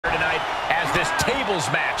tonight as this tables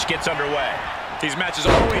match gets underway. These matches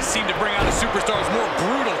always seem to bring out a superstar's more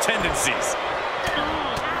brutal tendencies.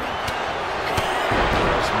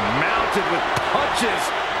 Just mounted with punches.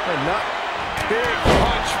 And not big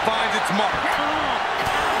punch finds its mark.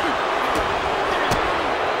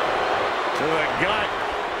 To the gut.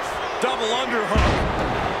 Double underhook.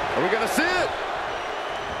 Are we going to see it?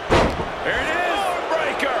 There it is.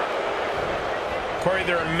 Breaker. Corey,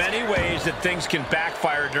 there are many ways that things can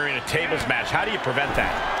backfire during a tables match. How do you prevent that?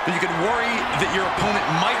 You can worry that your opponent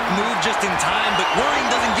might move just in time, but worrying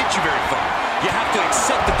doesn't get you very far. You have to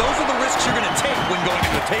accept that those are the risks you're going to take when going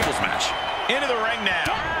into a tables match. Into the ring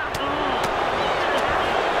now.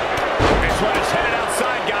 This one is headed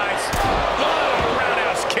outside, guys. Oh,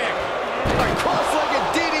 roundhouse kick. A cross-legged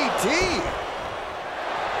DDT.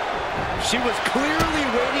 She was clearly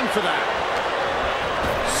waiting for that.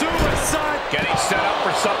 Suicide. Getting set up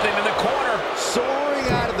for something in the corner. Soaring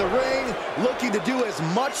out of the ring, looking to do as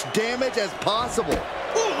much damage as possible.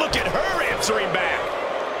 Ooh, look at her answering back.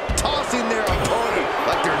 Tossing their opponent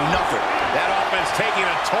like they're nothing. That offense taking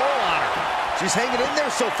a toll on her. She's hanging in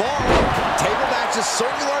there so far. Table matches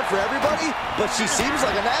certainly aren't for everybody, but she seems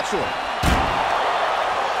like a natural.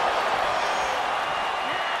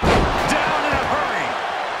 Down in a hurry.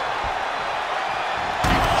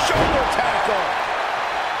 Shoulder tackle.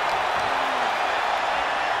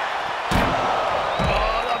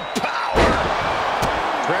 Oh, the power.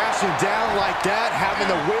 Crashing down like that, having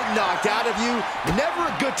the wind knocked out of you, never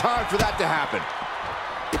a good time for that to happen.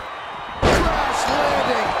 Crash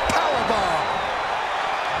landing, powerbomb.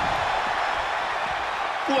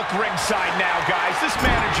 Look ringside now, guys. This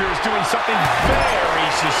manager is doing something very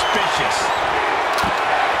suspicious.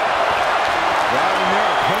 Driving their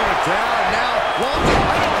opponent down now. Launching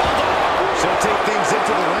right up. She'll take things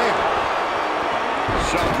into the ring.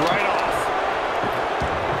 Shoved right off.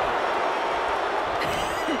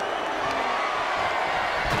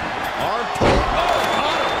 Arm pull.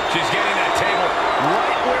 Oh, she's getting that table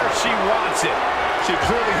right where she wants it. She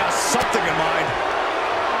clearly has something in mind.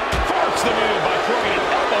 Forks the move by throwing an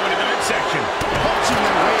elbow into the midsection. Punching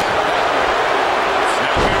their way out.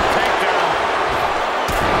 Now here, takedown.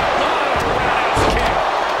 Oh, roundhouse kick.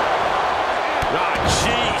 Ah,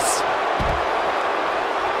 jeez.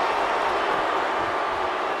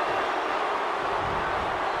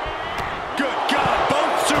 Good God,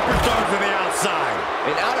 both superstars on the outside.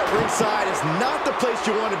 And out at ringside is not the place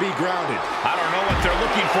you want to be grounded. I don't know what they're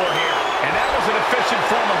looking for here. And that was an efficient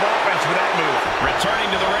form of offense with that move. Returning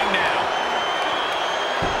to the ring now.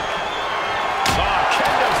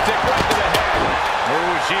 Kendo stick right to the head.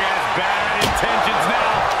 Oh, she has bad intentions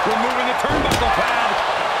now. Removing the turnbuckle pad.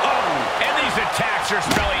 Oh, and these attacks are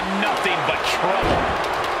spelling nothing but trouble.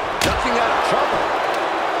 Ducking out of trouble.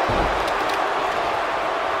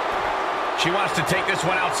 She wants to take this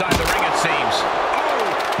one outside the ring, it seems. Oh!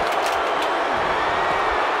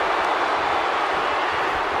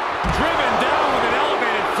 Driven down with an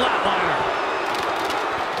elevated flatliner.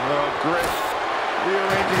 Oh, great.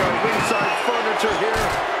 Rearranging our ringside furniture here.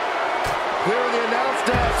 Clear the announce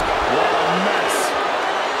desk. What a mess.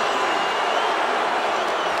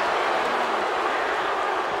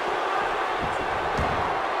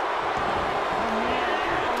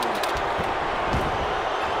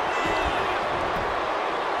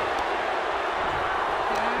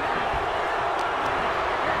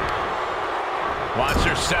 Wants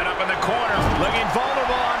her set up in the corner. Looking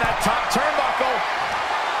vulnerable on that top turnbuckle.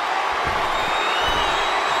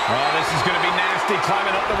 Oh, this is going to be nasty.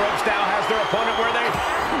 Climbing up the ropes now. Has their opponent where they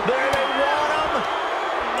want him.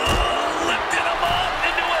 Lifting him up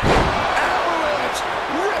into it. Avalanche.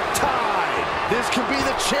 Riptide. This could be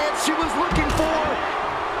the chance she was looking for.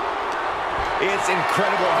 It's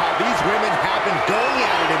incredible how these women have been going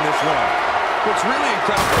at it in this one. What's really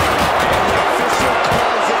incredible, and the official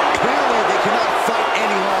calls